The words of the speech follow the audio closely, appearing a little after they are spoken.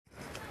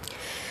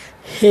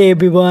Hey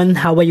everyone,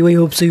 how are you? I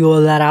hope so you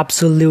all are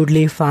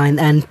absolutely fine.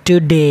 And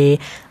today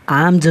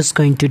I'm just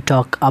going to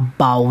talk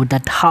about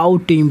that how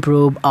to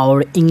improve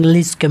our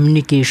English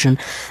communication.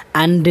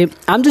 And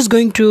I'm just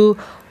going through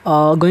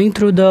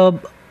the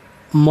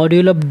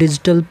module of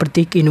Digital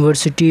Pratik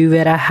University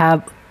where I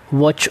have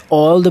watched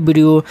all the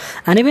video,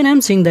 and even I'm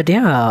saying that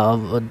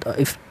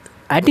if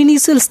at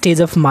initial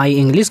stage of my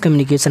English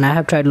communication I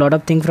have tried a lot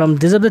of things from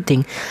this other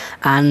thing,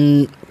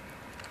 and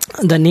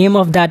the name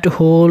of that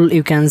whole,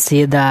 you can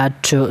say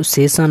that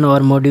session or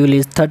module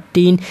is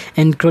 13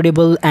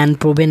 incredible and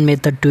proven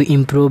method to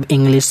improve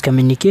English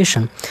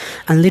communication.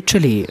 And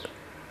literally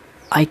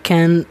I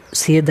can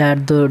say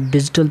that the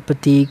Digital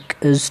Pratik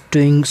is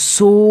doing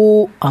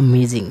so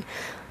amazing.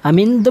 I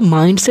mean, the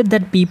mindset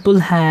that people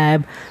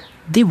have,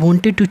 they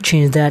wanted to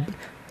change that.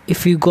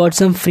 If you got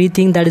some free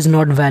thing, that is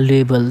not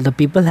valuable. The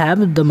people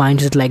have the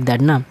mindset like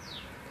that now,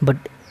 but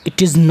it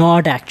is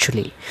not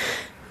actually.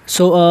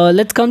 So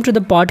let's come to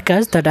the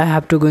podcast that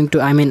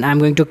I'm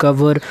going to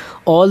cover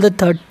all the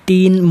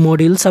 13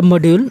 module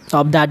sub-module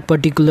of that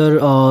particular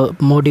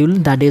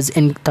module, that is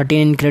in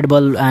 13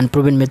 incredible and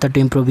proven method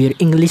to improve your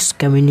English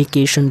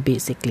communication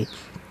basically.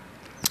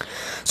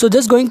 So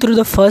just going through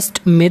the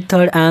first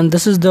method, and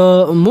this is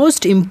the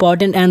most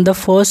important and the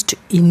first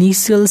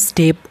initial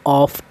step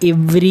of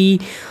every,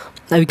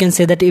 we can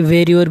say that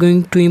where you are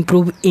going to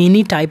improve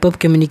any type of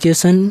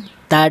communication,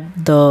 that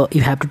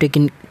you have to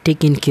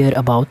take in care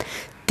about.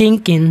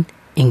 Think in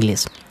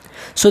English.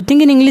 So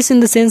think in English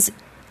in the sense,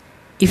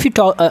 if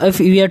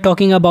we are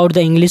talking about the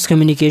English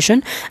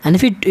communication,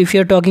 and if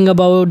you're talking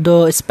about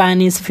the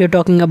Spanish, if you're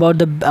talking about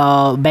the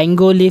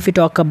Bengali, if you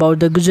talk about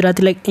the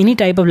Gujarati, like any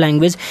type of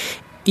language,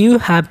 you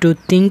have to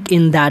think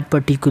in that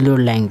particular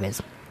language.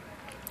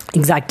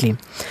 Exactly.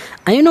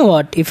 And you know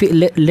what, if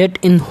you let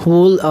in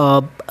whole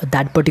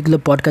that particular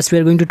podcast we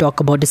are going to talk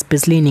about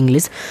especially in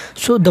English.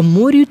 So the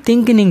more you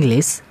think in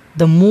English,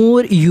 the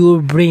more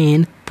your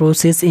brain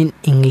process in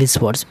English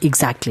words.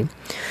 Exactly.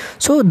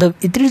 So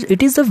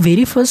it is the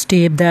very first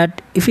step,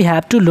 that if you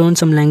have to learn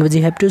some language,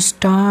 you have to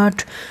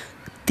start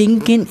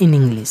thinking in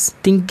English.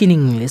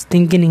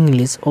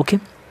 Okay.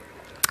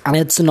 And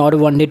it's not a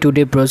 1 day 2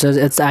 day process.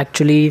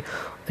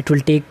 It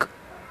will take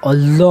a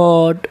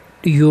lot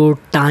your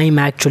time.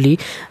 Actually,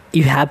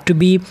 you have to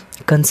be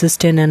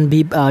consistent and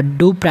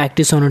do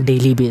practice on a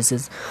daily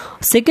basis.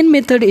 Second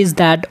method is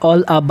that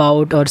all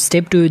about, or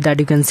step 2, that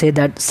you can say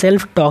that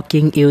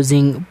self-talking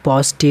using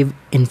positive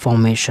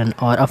information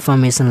or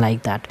affirmation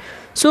like that.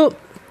 So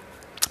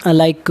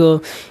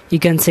you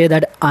can say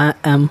that I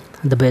am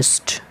the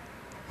best,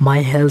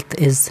 my health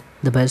is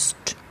the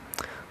best.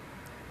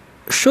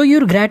 Show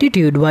your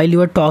gratitude while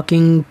you are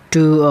talking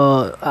to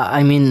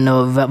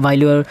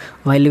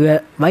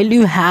while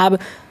you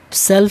have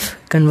self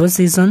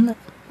conversation.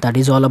 That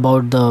is all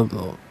about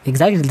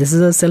this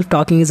is a self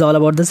talking is all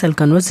about the self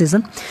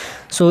conversation.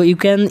 So you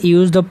can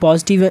use the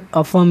positive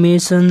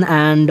affirmation,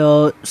 and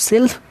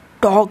self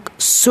talk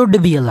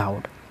should be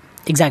allowed.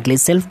 Exactly,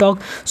 self talk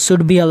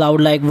should be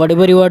allowed, like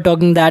whatever you are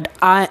talking, that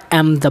I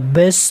am the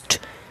best,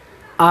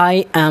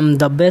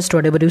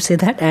 whatever you say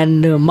that,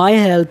 and my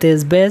health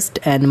is best,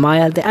 and my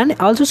health, and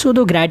also show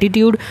the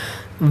gratitude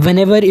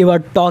whenever you are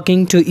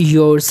talking to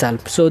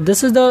yourself. So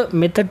this is the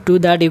method 2,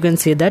 that you can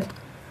say that.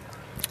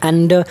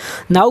 And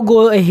now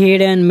go ahead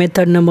and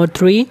method number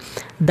 3,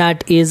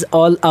 that is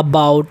all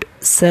about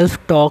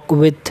self-talk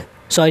with,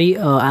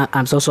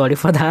 I'm so sorry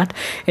for that.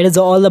 It is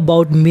all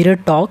about mirror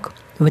talk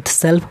with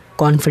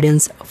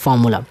self-confidence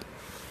formula.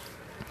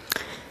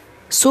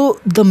 So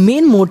the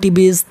main motive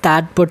is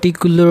that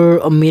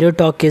particular mirror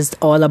talk is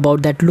all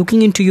about that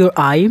looking into your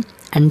eye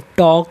and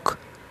talk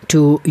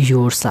to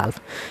yourself.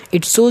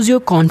 It shows your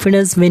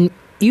confidence when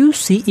you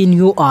see in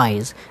your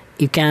eyes.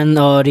 You can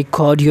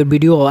record your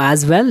video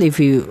as well if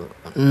you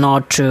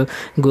not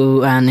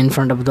go and in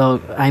front of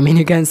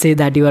you can say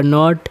that you are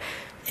not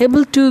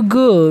able to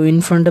go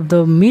in front of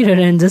the mirror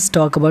and just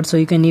talk about. So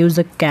you can use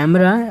the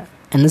camera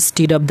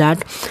instead of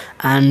that,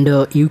 and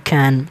you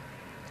can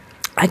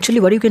actually,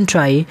 what you can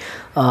try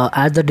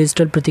at the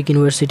Digital Pratik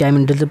University,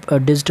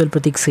 Digital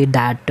Pratik said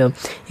that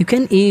you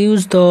can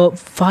use the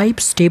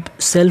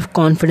 5-step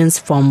self-confidence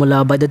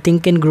formula by the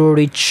Think and Grow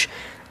Rich,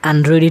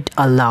 and read it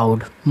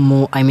aloud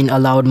more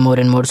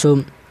and more.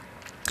 So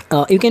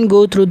you can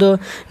go through the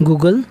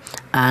Google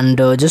and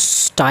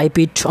just type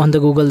it on the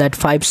Google, that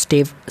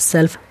 5-step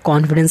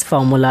self-confidence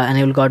formula, and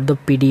you will got the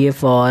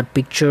PDF or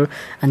picture,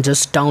 and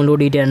just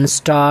download it and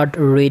start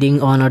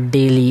reading on a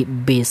daily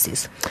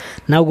basis.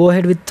 Now go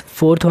ahead with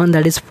 4th one,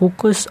 that is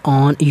focus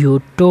on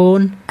your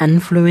tone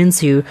and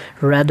fluency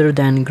rather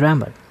than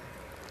grammar.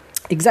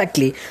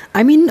 Exactly.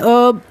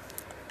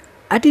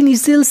 At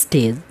initial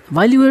stage,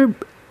 while you are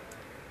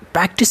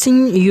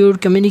practicing your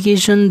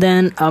communication,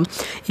 then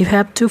you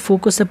have to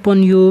focus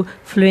upon your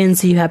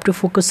fluency, you have to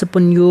focus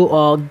upon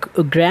your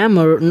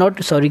grammar,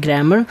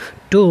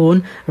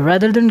 tone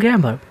rather than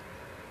grammar.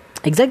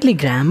 Exactly,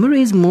 grammar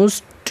is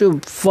most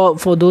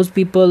for those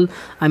people,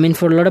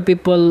 for a lot of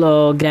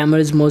people, grammar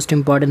is most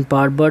important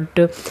part, but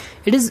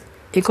it is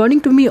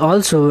according to me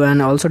also,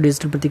 and also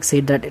Digital Pratik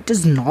said that it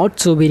is not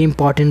so very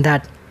important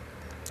that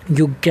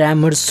your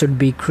grammar should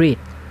be great.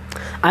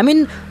 I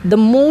mean, the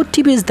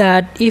motive is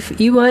that if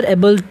you are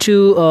able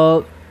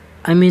to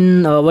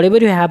whatever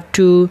you have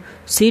to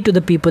say to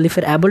the people, if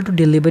you're able to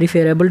deliver, if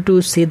you're able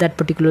to say that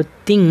particular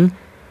thing,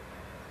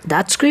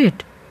 that's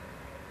great.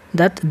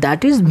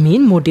 That is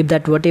main motive,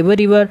 that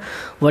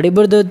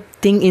whatever the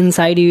thing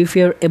inside you, if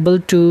you're able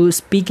to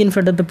speak in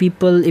front of the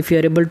people, if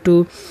you're able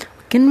to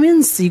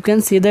convince, you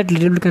can say that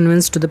little bit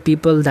convince to the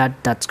people,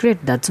 that's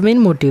great. That's the main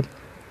motive.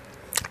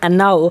 And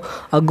now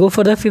I'll go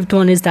for the fifth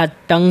one, is that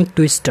tongue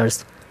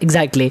twisters.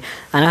 Exactly.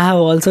 And I have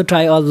also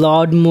tried a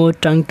lot more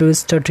tongue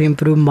twister to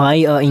improve my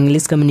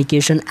English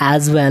communication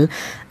as well.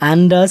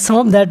 And some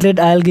of that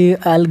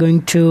I'll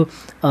going to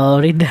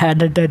read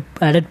at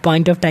that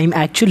point of time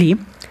actually.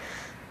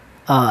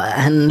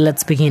 And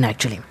let's begin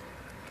actually.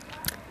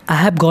 I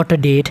have got a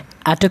date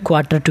at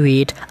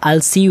 7:15.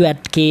 I'll see you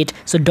at gate,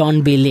 so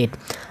don't be late.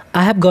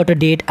 I have got a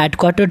date at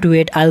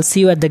 7:15. I'll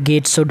see you at the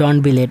gate, so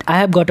don't be late. I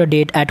have got a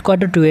date at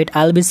 7:15.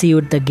 I'll be see you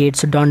at the gate,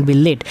 so don't be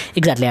late.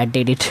 Exactly, I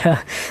did it.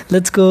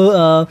 Let's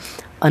go.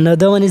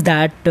 Another one is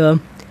that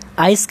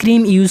ice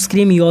cream, you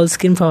scream, you all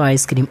scream for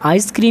ice cream.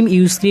 Ice cream,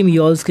 you scream,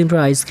 you all scream for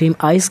ice cream.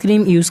 Ice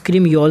cream, you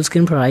scream, you all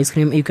scream for ice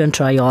cream. You can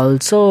try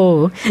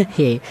also.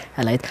 Hey,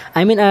 I like.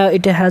 I mean,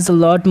 it has a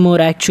lot more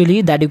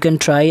actually that you can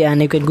try,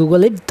 and you can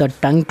Google it, the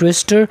tongue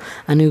twister,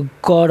 and you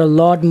got a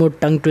lot more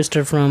tongue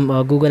twister from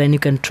Google, and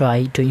you can try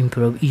to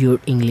improve your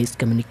English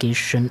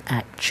communication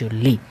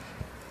actually.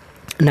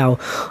 Now,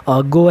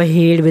 go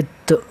ahead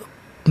with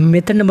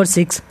method number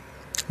 6.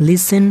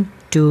 Listen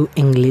to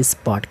English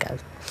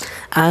podcast.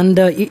 And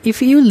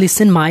if you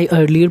listen my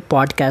earlier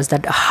podcast,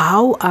 that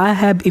how I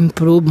have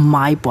improved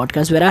my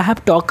podcast, where I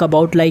have talked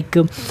about like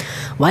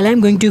while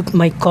I'm going to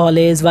my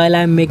college, while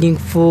I'm making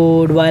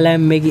food, while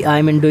I'm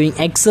doing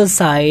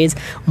exercise,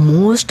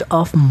 most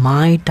of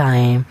my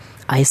time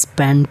I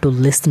spend to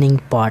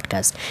listening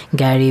podcast.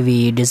 Gary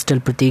V, Digital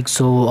Pratik,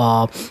 so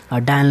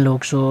Dan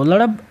Lok, so a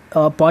lot of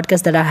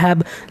podcast that I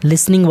have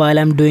listening while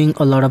I'm doing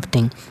a lot of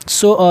things.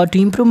 So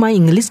to improve my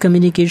English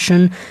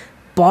communication,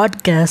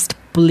 podcast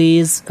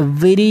plays a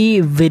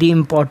very very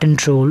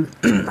important role.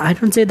 I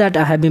don't say that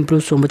I have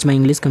improved so much my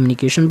English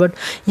communication, but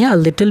yeah, a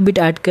little bit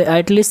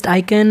at least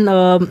I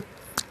can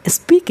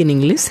speak in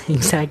English.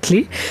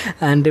 Exactly.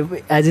 And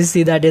as you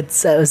see that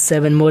it's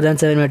more than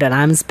 7 minutes and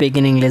I'm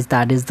speaking English,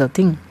 that is the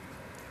thing.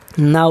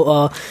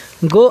 Now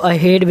go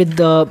ahead with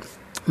the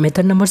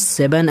method number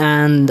 7,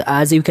 and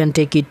as you can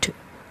take it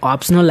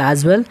optional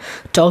as well,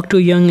 talk to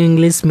young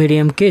English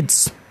medium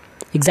kids.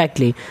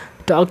 Exactly,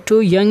 talk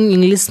to young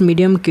English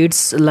medium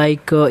kids.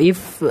 Like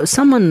if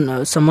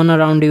someone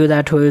around you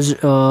that who is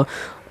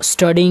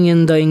studying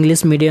in the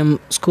English medium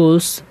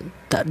schools,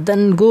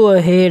 then go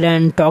ahead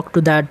and talk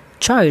to that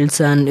childs,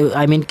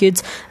 and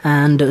kids,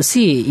 and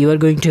see, you are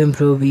going to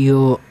improve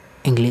your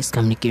English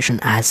communication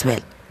as well.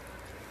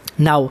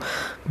 Now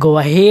go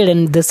ahead,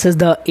 and this is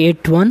the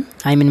 8th one,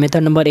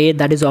 method number 8,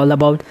 that is all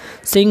about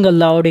sing a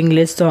loud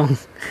English song.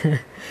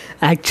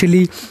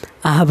 Actually,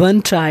 I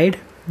haven't tried.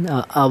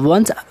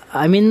 Once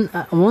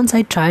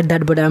I tried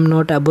that, but I'm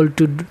not able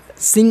to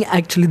sing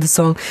actually the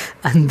song,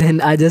 and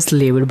then I just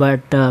leave it.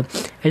 But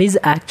it is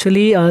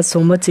actually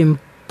so much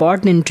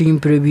important to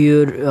improve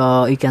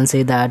your you can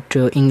say that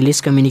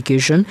English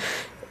communication.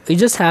 You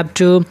just have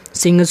to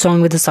sing a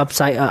song with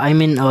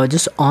a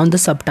just on the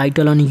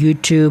subtitle on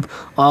YouTube,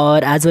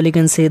 or as well you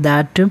can say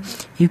that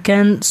you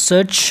can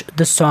search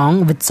the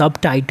song with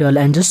subtitle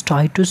and just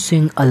try to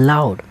sing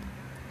aloud.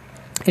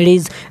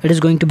 It is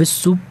going to be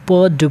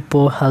super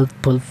duper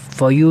helpful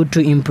for you to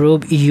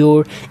improve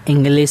your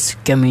English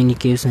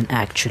communication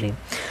actually.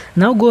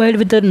 Now go ahead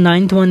with the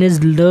 9th one,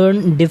 is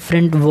learn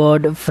different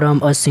word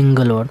from a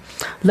single word.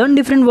 Learn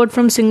different word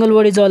from single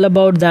word is all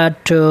about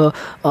that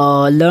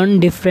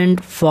learn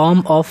different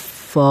form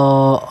of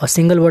a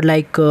single word,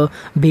 like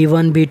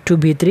B1, B2,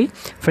 B3.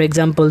 For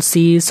example,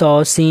 see,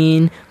 saw,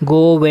 seen,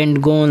 go,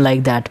 went, gone,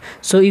 like that.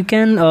 So you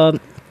can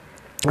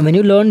when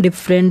you learn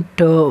different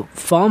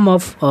form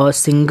of a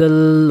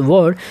single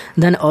word,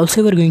 then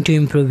also you are going to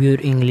improve your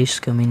English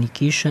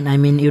communication.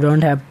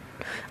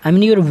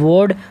 Your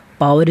word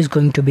power is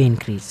going to be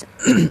increased.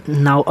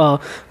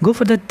 Now go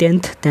for the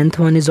 10th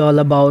one, is all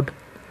about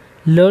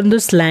learn the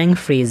slang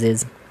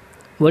phrases.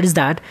 What is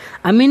that?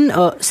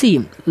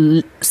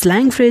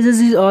 Slang phrases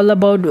is all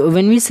about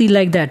when we see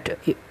like that.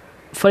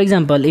 For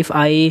example, if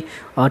I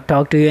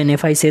talk to you and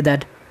if I say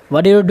that,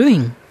 what are you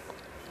doing?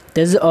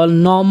 There's a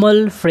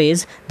normal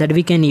phrase that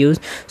we can use.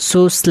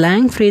 So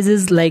slang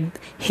phrases like,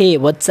 hey,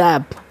 what's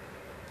up?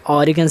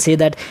 Or you can say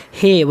that,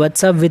 hey,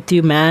 what's up with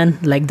you, man?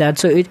 Like that.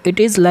 So it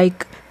is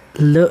like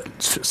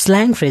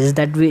slang phrases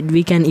that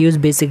we can use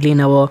basically in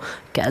our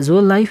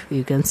casual life.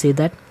 You can say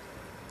that.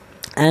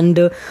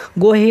 And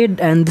go ahead,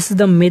 and this is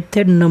the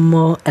method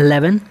number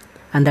 11.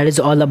 And that is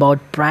all about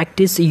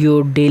practice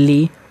your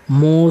daily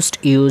most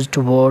used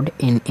word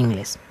in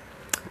English.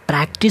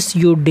 practice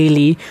your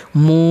daily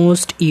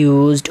most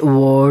used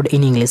word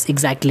in English.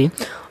 Exactly.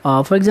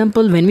 For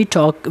example, when we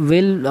talk,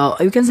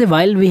 you can say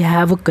while we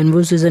have a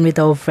conversation with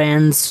our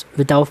friends,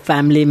 with our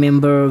family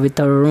member, with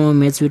our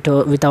roommates,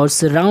 with our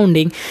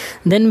surrounding,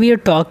 then we are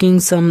talking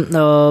some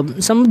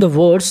of the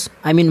words.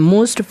 I mean,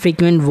 most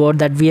frequent word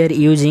that we are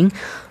using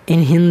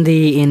in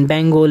Hindi, in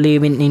Bengali,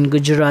 in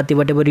Gujarati,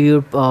 whatever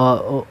your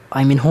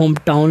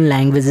hometown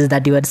languages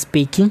that you are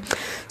speaking.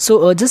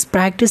 So just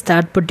practice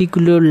that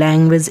particular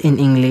language in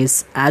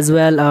English as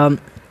well.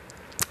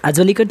 As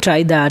well, you can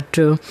try that.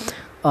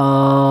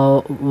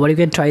 What you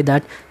can try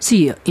that.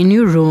 See, in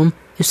your room,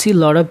 you see a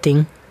lot of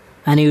things,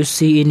 and you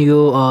see in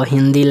your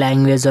Hindi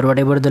language or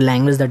whatever the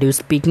language that you're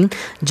speaking,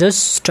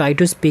 just try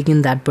to speak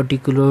in that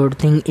particular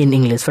thing in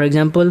English. For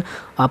example,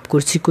 आप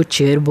कुर्सी को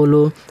chair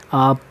बोलो,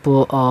 आप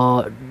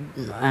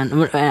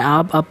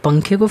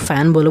पंखे को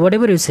fan बोलो,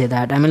 whatever you say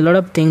that. I mean, a lot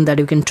of things that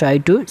you can try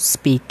to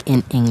speak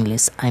in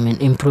English. I mean,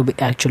 improve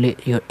actually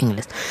your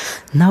English.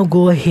 Now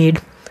go ahead,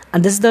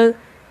 and this is the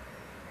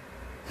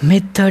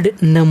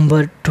method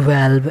number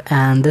 12,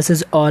 and this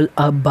is all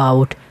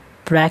about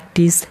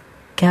practice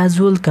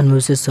casual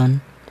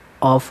conversation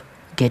of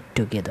get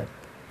together.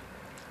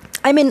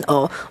 I mean,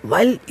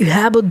 while you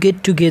have a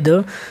get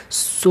together,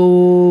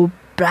 so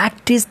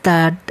practice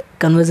that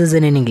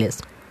conversation in English.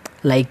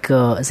 Like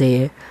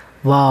say,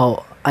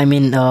 wow. I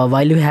mean,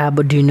 while you have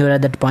a dinner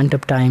at that point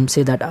of time,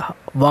 say that,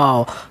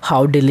 wow,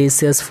 how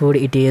delicious food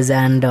it is.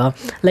 And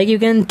like you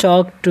can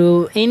talk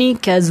to any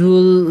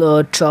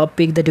casual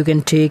topic that you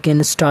can take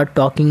and start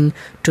talking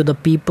to the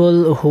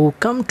people who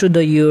come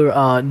to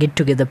your get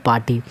together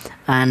party.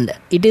 And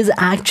it is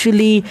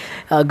actually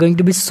going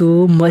to be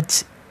so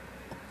much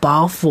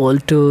powerful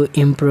to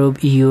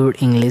improve your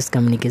English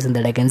communication,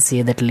 that I can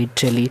say that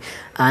literally.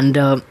 And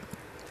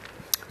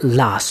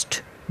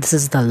this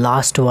is the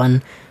last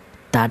one,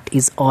 that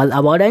is all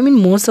about. I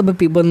mean, most of the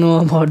people know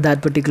about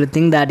that particular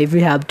thing, that if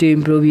you have to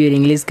improve your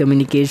English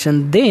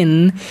communication,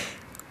 then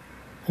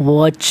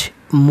watch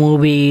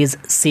movies,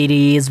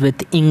 series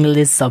with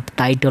English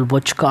subtitle,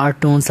 watch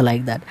cartoons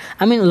like that.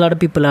 I mean, a lot of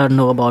people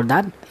know about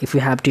that. If you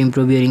have to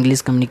improve your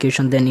English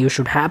communication, then you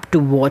should have to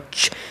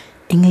watch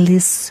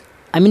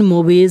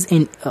movies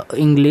in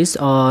English,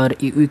 or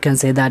you can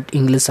say that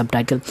English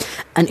subtitle.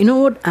 And you know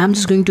what, I'm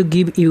just going to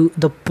give you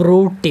the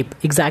pro tip,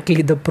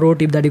 exactly the pro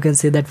tip that you can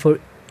say that for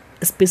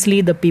especially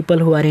the people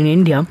who are in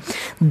India,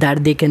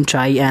 that they can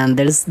try. And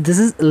this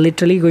is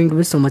literally going to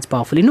be so much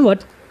powerful. You know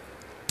what,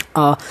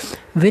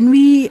 when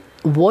we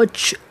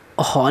watch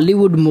a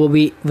Hollywood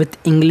movie with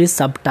English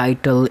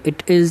subtitle,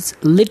 it is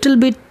little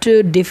bit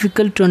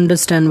difficult to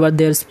understand what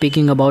they are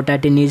speaking about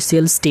at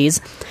initial stage.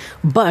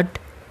 But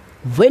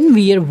when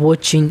we are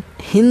watching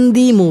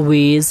Hindi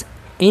movies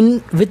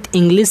with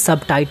English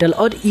subtitle,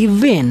 or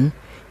even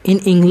in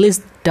English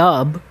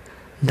dub,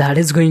 that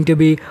is going to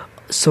be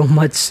so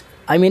much.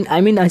 I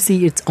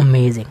see it's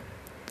amazing.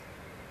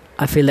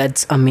 I feel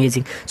that's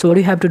amazing. So what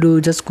you have to do,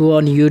 just go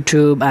on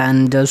YouTube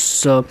and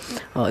just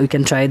you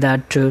can try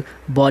that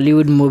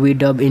Bollywood movie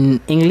dub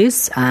in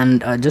English,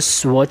 and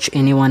just watch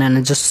anyone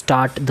and just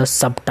start the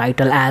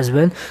subtitle as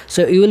well.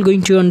 So you will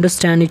going to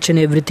understand each and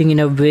everything in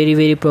a very,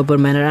 very proper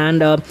manner.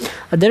 And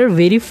there are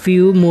very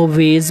few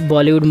movies,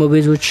 Bollywood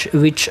movies,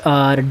 which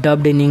are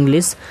dubbed in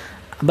English.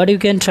 But you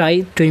can try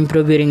to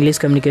improve your English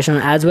communication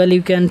as well.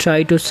 You can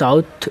try to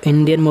South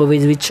Indian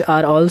movies, which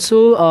are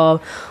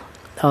also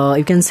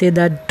you can say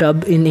that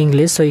dub in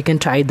English. So you can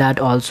try that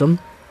also.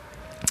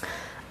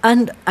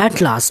 And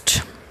at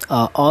last,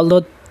 all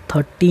the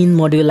 13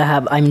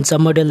 module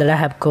some module that I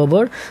have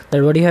covered,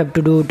 that what you have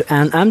to do,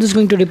 and I'm just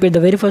going to repeat.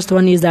 The very first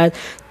one is that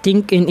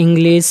think in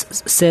English.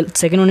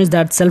 Second one is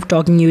that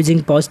self-talking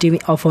using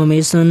positive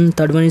affirmation.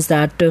 Third one is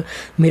that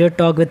mirror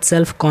talk with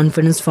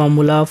self-confidence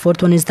formula.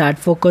 Fourth one is that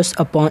focus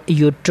upon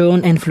your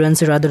tone and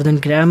fluency rather than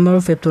grammar.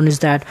 Fifth one is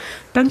that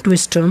tongue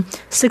twister.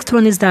 Sixth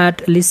one is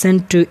that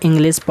listen to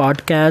English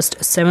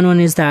podcast. Seventh one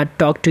is that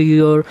talk to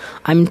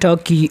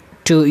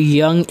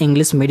young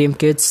English medium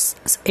kids.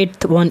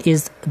 Eighth one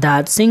is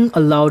that sing a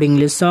loud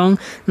English song.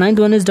 Ninth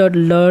one is that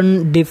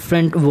learn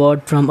different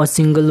word from a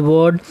single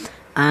word.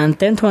 And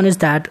 10th one is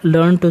that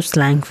learn to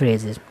slang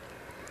phrases.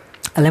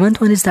 11th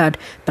one is that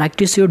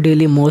practice your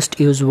daily most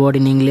used word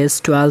in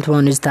English. 12th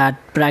one is that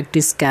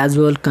practice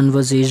casual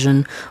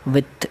conversation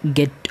with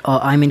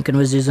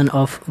conversation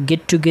of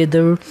get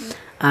together.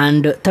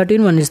 And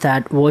 13th one is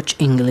that watch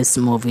English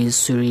movies,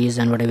 series,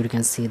 and whatever you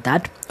can see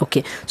that.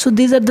 Okay, so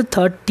these are the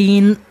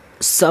 13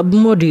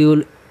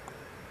 sub-module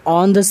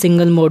on the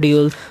single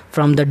module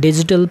from the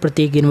digital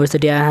Pratik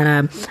University.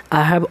 I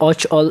have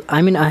watched all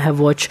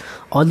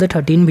the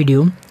 13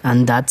 video,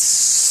 and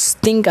that's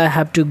think I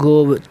have to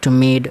go to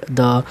made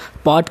the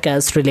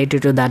podcast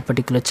related to that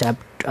particular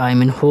chapter,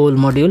 whole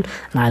module,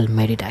 and I'll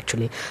made it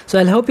actually. So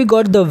I hope you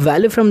got the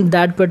value from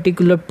that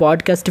particular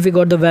podcast. If you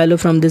got the value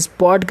from this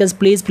podcast,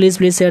 please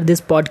share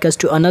this podcast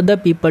to another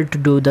people to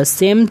do the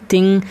same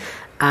thing.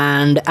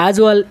 And as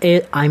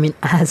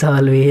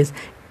always,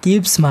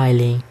 keep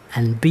smiling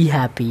and be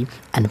happy.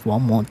 And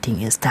one more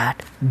thing is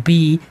that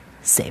be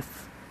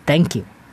safe. Thank you.